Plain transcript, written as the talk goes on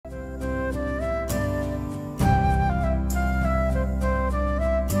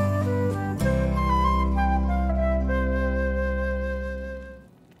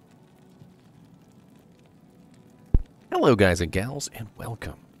Hello guys and gals, and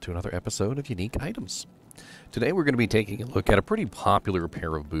welcome to another episode of Unique Items. Today we're going to be taking a look at a pretty popular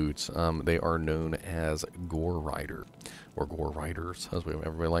pair of boots. They are known as Gore Rider, or Gore Riders, as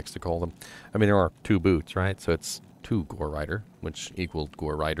everybody likes to call them. I mean, there are two boots, right? So it's two Gore Rider, which equals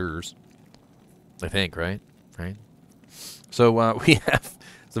Gore Riders, I think, right? So we have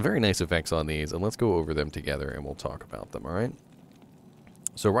some very nice effects on these, and let's go over them together and we'll talk about them, all right?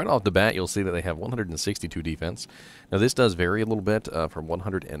 So right off the bat, you'll see that they have 162 defense. Now this does vary a little bit from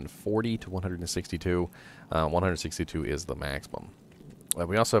 140 to 162. 162 is the maximum.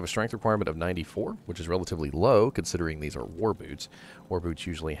 We also have a strength requirement of 94, which is relatively low considering these are war boots. War boots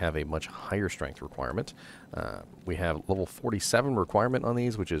usually have a much higher strength requirement. We have level 47 requirement on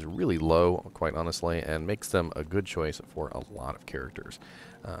these, which is really low, quite honestly, and makes them a good choice for a lot of characters.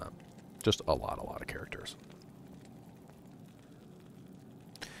 Just a lot of characters.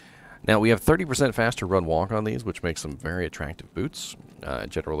 Now, we have 30% faster run walk on these, which makes them very attractive boots.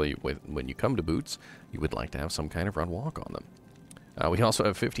 Generally, when you come to boots, you would like to have some kind of run walk on them. We also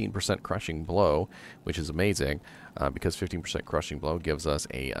have 15% crushing blow, which is amazing, because 15% crushing blow gives us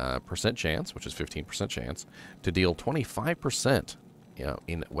a percent chance, which is 15% chance, to deal 25%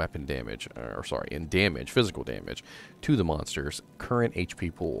 in weapon damage, in damage, physical damage, to the monster's current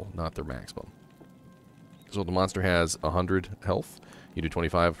HP pool, not their maximum. So the monster has 100 health. You do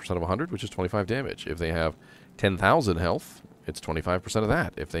 25% of 100, which is 25 damage. If they have 10,000 health, it's 25% of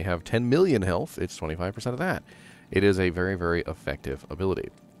that. If they have 10 million health, it's 25% of that. It is a very, very effective ability.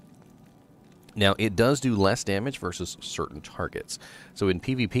 Now, it does do less damage versus certain targets. So in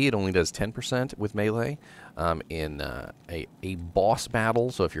PvP, it only does 10% with melee. In a boss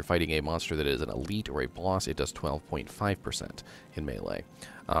battle, so if you're fighting a monster that is an elite or a boss, it does 12.5% in melee.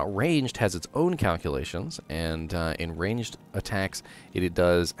 Ranged has its own calculations, and in ranged attacks, it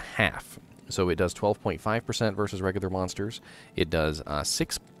does half. So it does 12.5% versus regular monsters. It does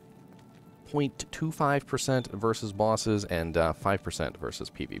 6.25% versus bosses, and 5% versus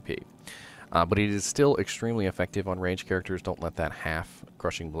PvP. But it is still extremely effective on ranged characters. Don't let that half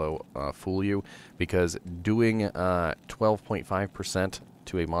crushing blow fool you, because doing 12.5%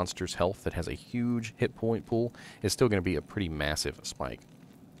 to a monster's health that has a huge hit point pool is still going to be a pretty massive spike.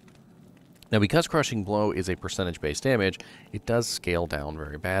 Now, because crushing blow is a percentage-based damage, it does scale down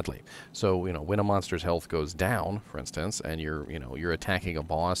very badly. So, when a monster's health goes down, for instance, and you're attacking a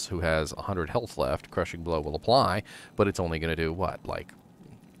boss who has 100 health left, crushing blow will apply, but it's only going to do what, like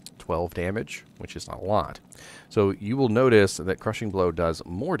 12 damage, which is not a lot. So you will notice that crushing blow does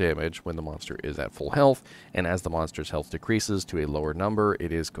more damage when the monster is at full health, and as the monster's health decreases to a lower number,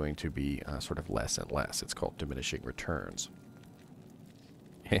 it is going to be sort of less and less. It's called diminishing returns.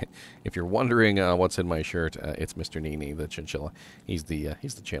 If you're wondering what's in my shirt, it's Mr. NiNi, the Chinchilla. He's the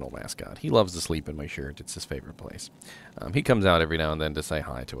channel mascot. He loves to sleep in my shirt. It's his favorite place. He comes out every now and then to say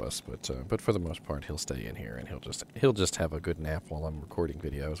hi to us, but for the most part, he'll stay in here and he'll just have a good nap while I'm recording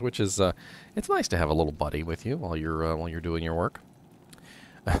videos, which is it's nice to have a little buddy with you while you're doing your work.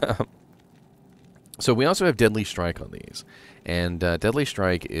 So we also have Deadly Strike on these, and Deadly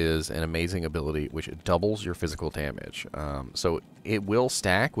Strike is an amazing ability which doubles your physical damage. So it will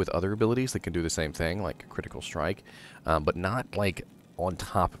stack with other abilities that can do the same thing, like Critical Strike, but not like on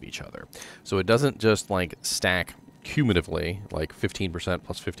top of each other. So it doesn't just like stack cumulatively, like 15%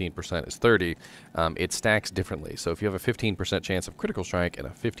 plus 15% is 30. It stacks differently. So if you have a 15% chance of Critical Strike and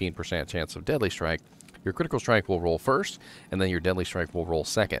a 15% chance of Deadly Strike, your Critical Strike will roll first, and then your Deadly Strike will roll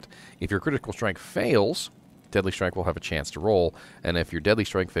second. If your Critical Strike fails, Deadly Strike will have a chance to roll, and if your Deadly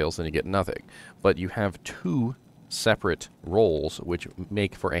Strike fails, then you get nothing. But you have two separate rolls, which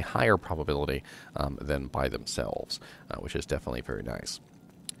make for a higher probability than by themselves, which is definitely very nice.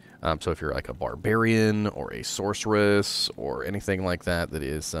 So if you're like a Barbarian or a Sorceress or anything like that, that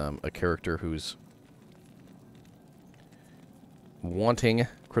is a character who's wanting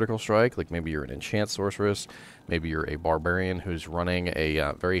Critical Strike, like maybe you're an Enchant Sorceress, maybe you're a Barbarian who's running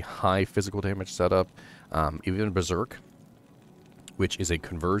a very high physical damage setup, even Berserk, which is a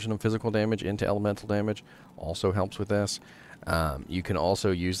conversion of physical damage into elemental damage, also helps with this. You can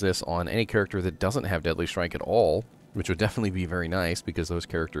also use this on any character that doesn't have Deadly Strike at all, which would definitely be very nice because those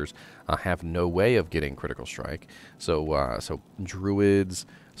characters have no way of getting Critical Strike. So Druids,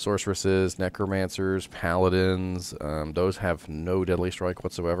 Sorceresses, Necromancers, Paladins, those have no Deadly Strike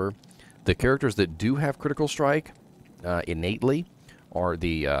whatsoever. The characters that do have Critical Strike innately are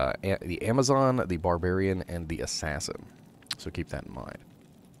the Amazon, the Barbarian, and the Assassin. So keep that in mind.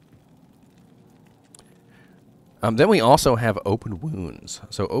 Then we also have open wounds.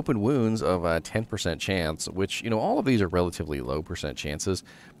 So open wounds of 10% chance, which, all of these are relatively low percent chances,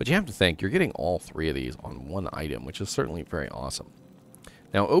 but you have to think you're getting all three of these on one item, which is certainly very awesome.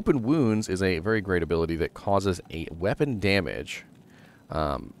 Now, open wounds is a very great ability that causes a weapon damage,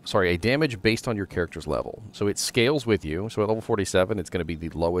 a damage based on your character's level. So it scales with you. So at level 47, it's going to be the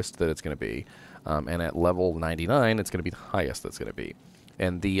lowest that it's going to be, and at level 99, it's going to be the highest that's going to be.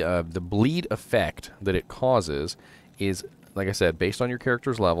 And the bleed effect that it causes is, like I said, based on your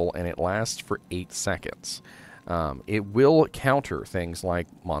character's level, and it lasts for 8 seconds. It will counter things like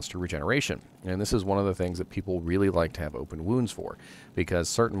monster regeneration. And this is one of the things that people really like to have open wounds for, because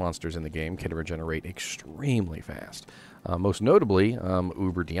certain monsters in the game can regenerate extremely fast. Most notably,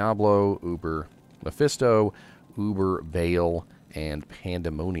 Uber Diablo, Uber Mephisto, Uber Bale, and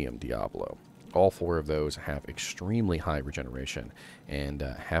Pandemonium Diablo. All 4 of those have extremely high regeneration, and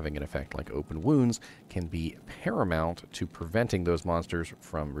having an effect like open wounds can be paramount to preventing those monsters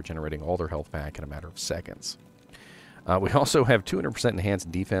from regenerating all their health back in a matter of seconds. We also have 200%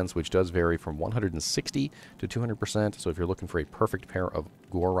 enhanced defense, which does vary from 160 to 200%. So if you're looking for a perfect pair of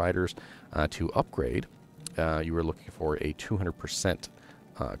Gore Riders to upgrade, you are looking for a 200%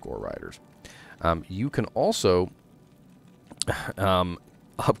 Gore Riders. You can also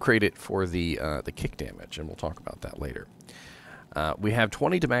upgrade it for the kick damage, and we'll talk about that later. We have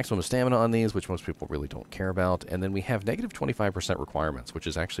 20 to maximum stamina on these, which most people really don't care about, and then we have negative 25% requirements, which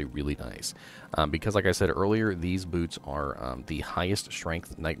is actually really nice, because like I said earlier, these boots are the highest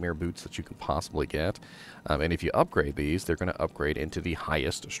strength nightmare boots that you can possibly get, and if you upgrade these, they're going to upgrade into the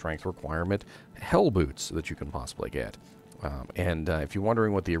highest strength requirement hell boots that you can possibly get. And if you're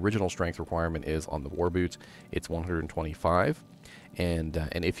wondering what the original strength requirement is on the war boots, it's 125. And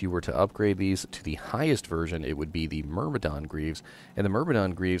if you were to upgrade these to the highest version, it would be the Myrmidon Greaves. And the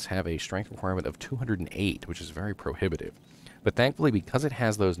Myrmidon Greaves have a strength requirement of 208, which is very prohibitive. But thankfully, because it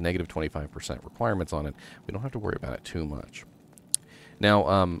has those negative 25% requirements on it, we don't have to worry about it too much.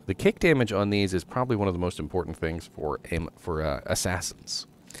 Now, the kick damage on these is probably one of the most important things for assassins.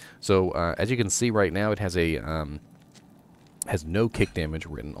 So, as you can see right now, it has no kick damage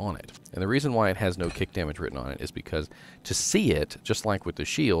written on it. And the reason why it has no kick damage written on it is because to see it, just like with the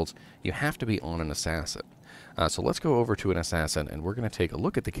shields, you have to be on an assassin. So let's go over to an assassin, and we're going to take a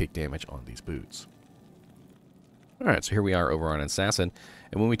look at the kick damage on these boots. Alright, so here we are over on an assassin,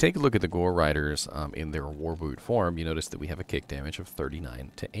 and when we take a look at the Gore Riders in their war boot form, you notice that we have a kick damage of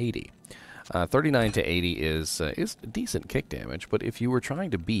 39 to 80. 39 to 80 is decent kick damage, but if you were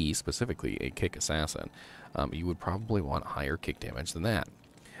trying to be specifically a kick assassin, you would probably want higher kick damage than that.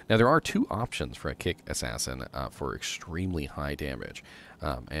 Now, there are 2 options for a kick assassin for extremely high damage,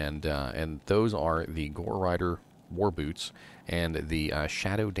 and those are the Gore Rider war boots and the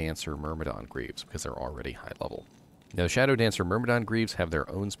Shadow Dancer Myrmidon Greaves, because they're already high level. Now, the Shadow Dancer Myrmidon Greaves have their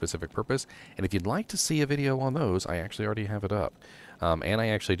own specific purpose, and if you'd like to see a video on those, I actually already have it up. And I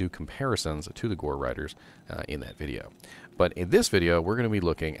actually do comparisons to the Gore Riders in that video. But in this video, we're going to be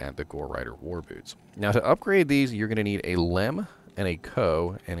looking at the Gore Rider war boots. Now, to upgrade these, you're going to need a Lem and a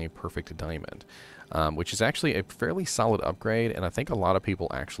Co and a Perfect Diamond, which is actually a fairly solid upgrade, and I think a lot of people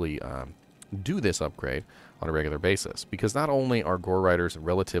actually do this upgrade on a regular basis, because not only are Gore Riders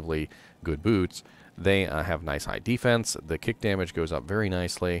relatively good boots, they have nice high defense, the kick damage goes up very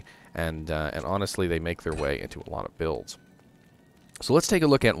nicely, and honestly, they make their way into a lot of builds. So let's take a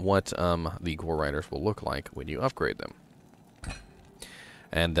look at what the Gore Riders will look like when you upgrade them.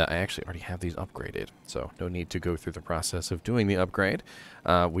 And I actually already have these upgraded, so no need to go through the process of doing the upgrade.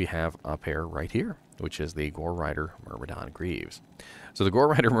 We have a pair right here, which is the Gore Rider Myrmidon Greaves. So the Gore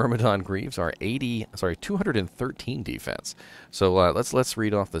Rider Myrmidon Greaves are 213 defense. So let's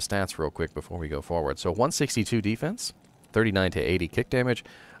read off the stats real quick before we go forward. So 162 defense, 39 to 80 kick damage,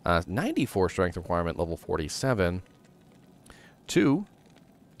 94 strength requirement, level 47,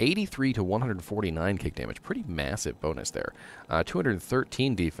 83 to 149 kick damage, pretty massive bonus there.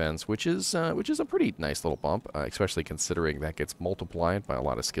 213 defense, which is a pretty nice little bump, especially considering that gets multiplied by a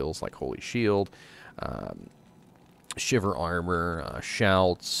lot of skills like Holy Shield, Shiver Armor,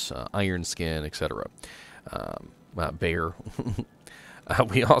 Shouts, Iron Skin, etc. Bear.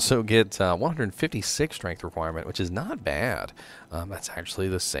 We also get 156 strength requirement, which is not bad. That's actually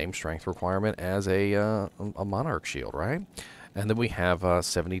the same strength requirement as a Monarch Shield, right? And then we have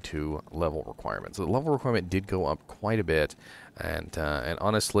 72 level requirements. So the level requirement did go up quite a bit, and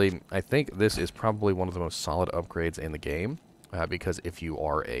honestly, I think this is probably one of the most solid upgrades in the game, because if you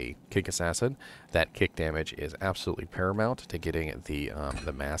are a kick assassin, that kick damage is absolutely paramount to getting the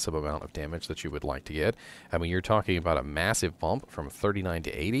massive amount of damage that you would like to get. I mean, you're talking about a massive bump from 39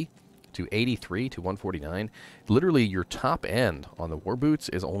 to 80. to 83 to 149. Literally, your top end on the war boots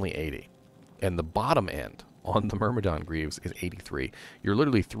is only 80, and the bottom end on the Myrmidon Greaves is 83. You're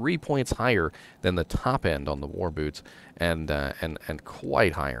literally 3 points higher than the top end on the war boots, and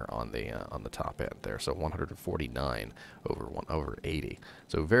quite higher on the top end there. So 149 over 80.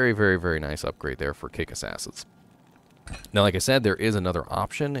 So very, very, very nice upgrade there for kick assassins. Now, like I said, there is another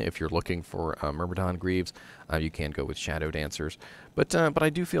option if you're looking for Myrmidon Greaves. You can go with Shadow Dancers, but I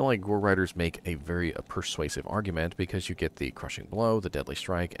do feel like Gore Riders make a very persuasive argument because you get the Crushing Blow, the Deadly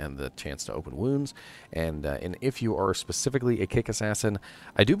Strike, and the chance to open wounds. And if you are specifically a kick assassin,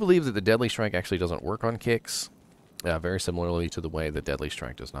 I do believe that the Deadly Strike actually doesn't work on kicks, very similarly to the way the Deadly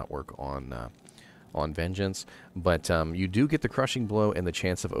Strike does not work on Vengeance. But you do get the Crushing Blow and the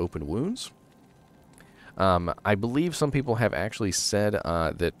chance of open wounds. I believe some people have actually said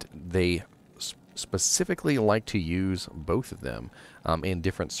that they specifically like to use both of them in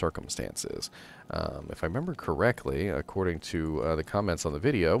different circumstances. If I remember correctly, according to the comments on the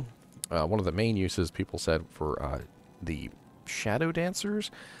video, one of the main uses people said for the Shadow Dancers,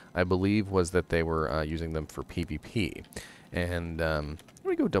 I believe, was that they were using them for PvP. And let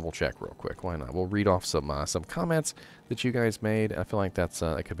me go double check real quick. Why not? We'll read off some comments that you guys made. I feel like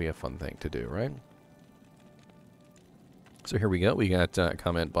that could be a fun thing to do, right? So here we go. We got a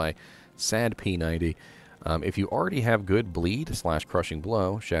comment by SadP90. If you already have good bleed / crushing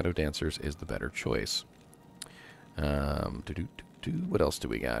blow, Shadow Dancers is the better choice. What else do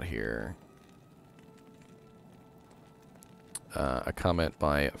we got here? A comment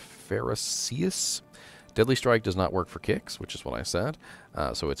by Pharisee. Deadly Strike does not work for kicks, which is what I said,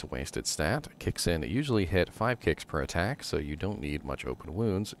 so it's a wasted stat. Kicks in usually hit 5 kicks per attack, so you don't need much open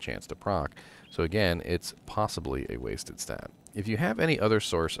wounds, a chance to proc. So again, it's possibly a wasted stat. If you have any other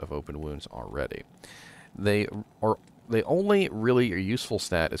source of open wounds already, they only really useful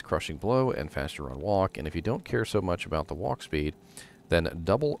stat is Crushing Blow and Faster Run Walk, and if you don't care so much about the walk speed, then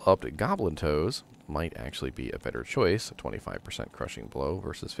double-upped Goblin Toes might actually be a better choice, 25% Crushing Blow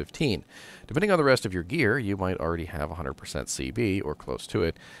versus 15. Depending on the rest of your gear, you might already have 100% CB or close to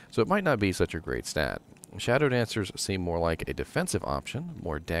it, so it might not be such a great stat. Shadow Dancers seem more like a defensive option,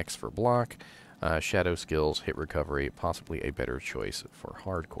 more dex for block, shadow skills, hit recovery, possibly a better choice for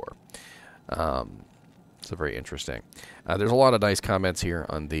hardcore. So very interesting. There's a lot of nice comments here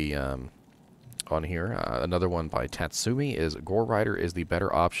on the on here. Another one by Tatsumi is Gore Rider is the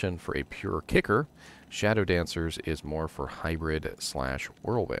better option for a pure kicker. Shadow Dancers is more for hybrid /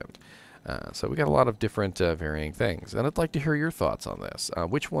 whirlwind. So we got a lot of different varying things, and I'd like to hear your thoughts on this.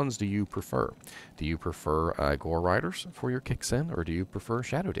 Which ones do you prefer? Do you prefer Gore Riders for your kicks in, or do you prefer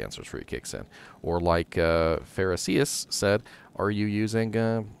Shadow Dancers for your kicks in? Or like Pharisee said, are you using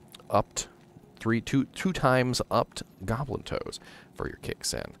two times upped Goblin Toes for your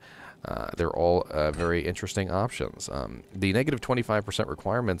kicks in? They're all very interesting options. The negative 25%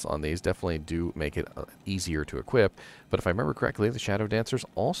 requirements on these definitely do make it easier to equip, but if I remember correctly, the Shadow Dancers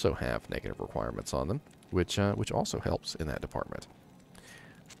also have negative requirements on them, which also helps in that department.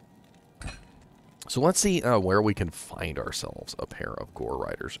 So let's see where we can find ourselves a pair of Gore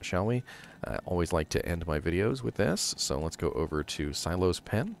Riders, shall we? I always like to end my videos with this, so let's go over to Silo's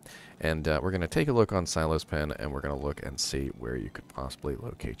Pen, and we're going to take a look on Silo's Pen, and we're going to look and see where you could possibly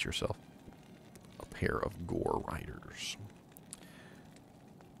locate yourself a pair of Gore Riders.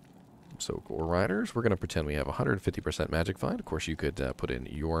 So Gore Riders, we're going to pretend we have 150% Magic Find. Of course, you could put in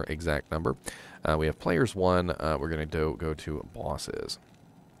your exact number. We have Players 1. We're going to go to Bosses.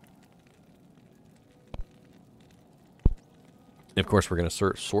 Of course, we're going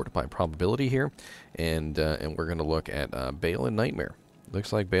to sort by probability here, and we're going to look at Bale and Nightmare.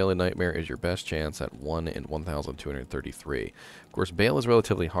 Looks like Bale and Nightmare is your best chance at 1 in 1,233. Of course, Bale is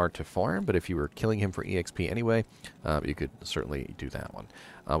relatively hard to farm, but if you were killing him for EXP anyway, you could certainly do that one.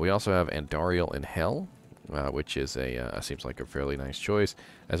 We also have Andariel in Hell, which is seems like a fairly nice choice,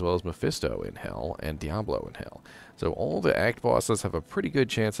 as well as Mephisto in Hell and Diablo in Hell. So all the Act bosses have a pretty good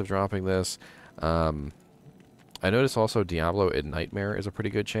chance of dropping this. I notice also Diablo in Nightmare is a pretty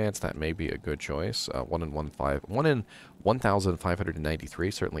good chance. That may be a good choice. 1 in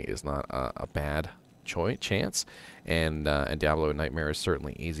 1,593 certainly is not a bad chance. And Diablo in Nightmare is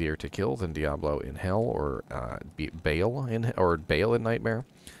certainly easier to kill than Diablo in Hell or Bale in Nightmare.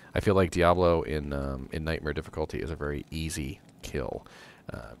 I feel like Diablo in Nightmare difficulty is a very easy kill.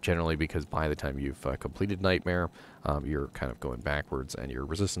 Generally because by the time you've completed Nightmare, you're kind of going backwards, and your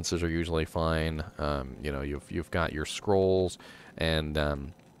resistances are usually fine. You know, you've got your scrolls, and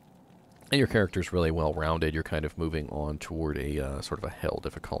your character's really well rounded. You're kind of moving on toward a sort of a Hell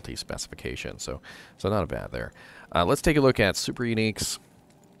difficulty specification, so not bad there. Let's take a look at super uniques.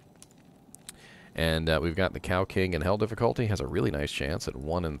 And we've got the Cow King in Hell difficulty. Has a really nice chance at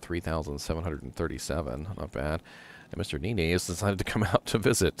 1 in 3,737. Not bad. And Mr. NiNi has decided to come out to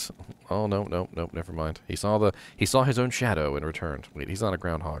visit. Oh, no, no, no, never mind. He saw his own shadow and returned. Wait, he's not a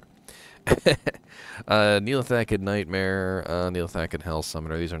groundhog. Neolithak in Nightmare, Neolithak in Hell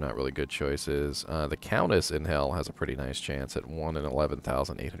Summoner. These are not really good choices. The Countess in Hell has a pretty nice chance at 1 in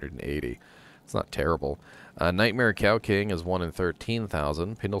 11,880. It's not terrible. Nightmare Cow King is 1 in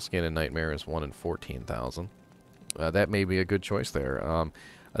 13,000. Pindleskin in Nightmare is 1 in 14,000. That may be a good choice there.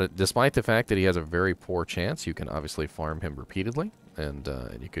 Despite the fact that he has a very poor chance, you can obviously farm him repeatedly, and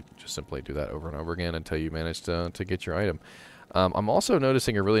you could just simply do that over and over again until you manage to get your item. I'm also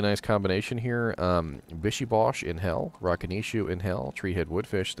noticing a really nice combination here. Bishibosh in Hell, Rakanishu in Hell, Treehead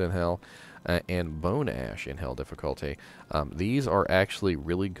Woodfish in Hell, and Bone Ash in Hell difficulty. These are actually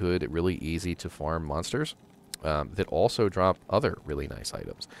really good, really easy to farm monsters that also drop other really nice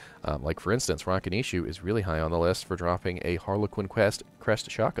items. Like, for instance, Rakanishu is really high on the list for dropping a Harlequin Crest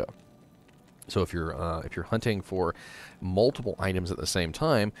Shaka. So if you're hunting for multiple items at the same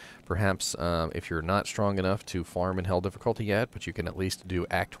time, perhaps if you're not strong enough to farm in Hell difficulty yet, but you can at least do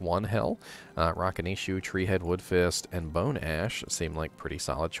Act 1 Hell, Rakanishu, Treehead Woodfist, and Bone Ash seem like pretty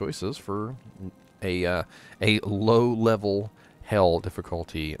solid choices for a low-level Hell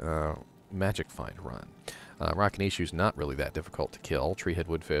difficulty magic find run. Rakanishu's not really that difficult to kill. Treehead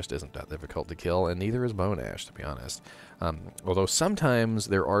Woodfist isn't that difficult to kill, and neither is Bone Ash, to be honest. Although sometimes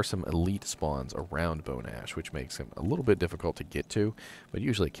there are some elite spawns around Bone Ash, which makes him a little bit difficult to get to, but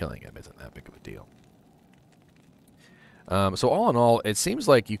usually killing him isn't that big of a deal. So all in all, it seems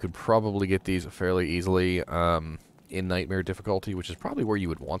like you could probably get these fairly easily in Nightmare difficulty, which is probably where you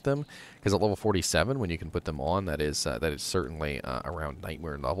would want them, because at level 47, when you can put them on, that is certainly around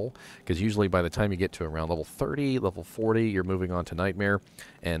Nightmare level, because usually by the time you get to around level 30, level 40, you're moving on to Nightmare,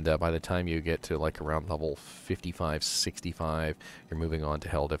 and by the time you get to like around level 55, 65, you're moving on to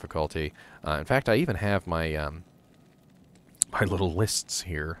Hell difficulty. In fact, I even have my my little lists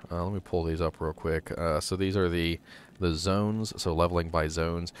here. Let me pull these up real quick. So these are the zones, so leveling by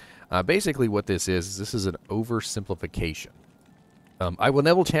zones. Basically what this is an oversimplification. I would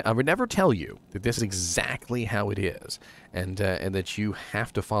never tell you that this is exactly how it is, and that you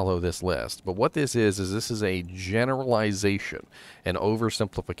have to follow this list. But what this is a generalization, an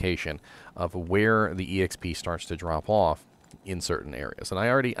oversimplification of where the EXP starts to drop off in certain areas. And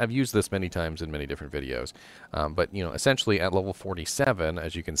I've used this many times in many different videos. But, you know, essentially at level 47,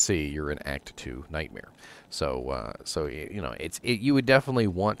 as you can see, you're in Act 2 Nightmare. So, you know, you would definitely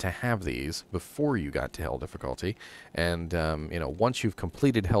want to have these before you got to Hell difficulty. And, you know, once you've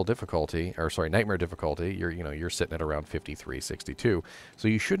completed Hell difficulty, or sorry, Nightmare difficulty, you're sitting at around 53, 62. So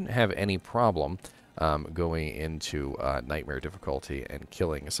you shouldn't have any problem going into Nightmare difficulty and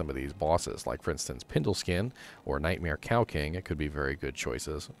killing some of these bosses. Like, for instance, Pindleskin or Nightmare Cow King. It could be very good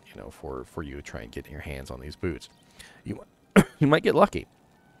choices, you know, for you to try and get your hands on these boots. You might get lucky.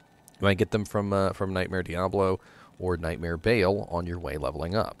 You might get them from Nightmare Diablo or Nightmare Bale on your way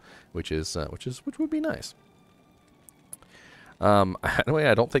leveling up, which would be nice. Anyway,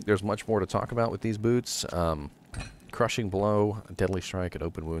 I don't think there's much more to talk about with these boots. Crushing Blow, Deadly Strike, and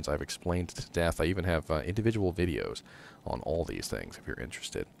Open Wounds I've explained to death. I even have individual videos on all these things if you're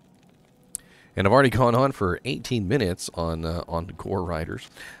interested. And I've already gone on for 18 minutes on Gore Riders,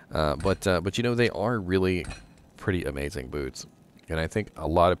 but you know, they are really pretty amazing boots, and I think a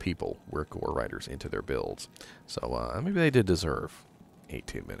lot of people wear Gore Riders into their builds, so maybe they did deserve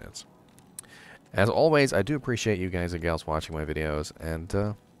 18 minutes. As always, I do appreciate you guys and gals watching my videos,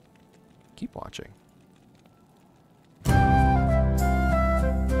 and keep watching.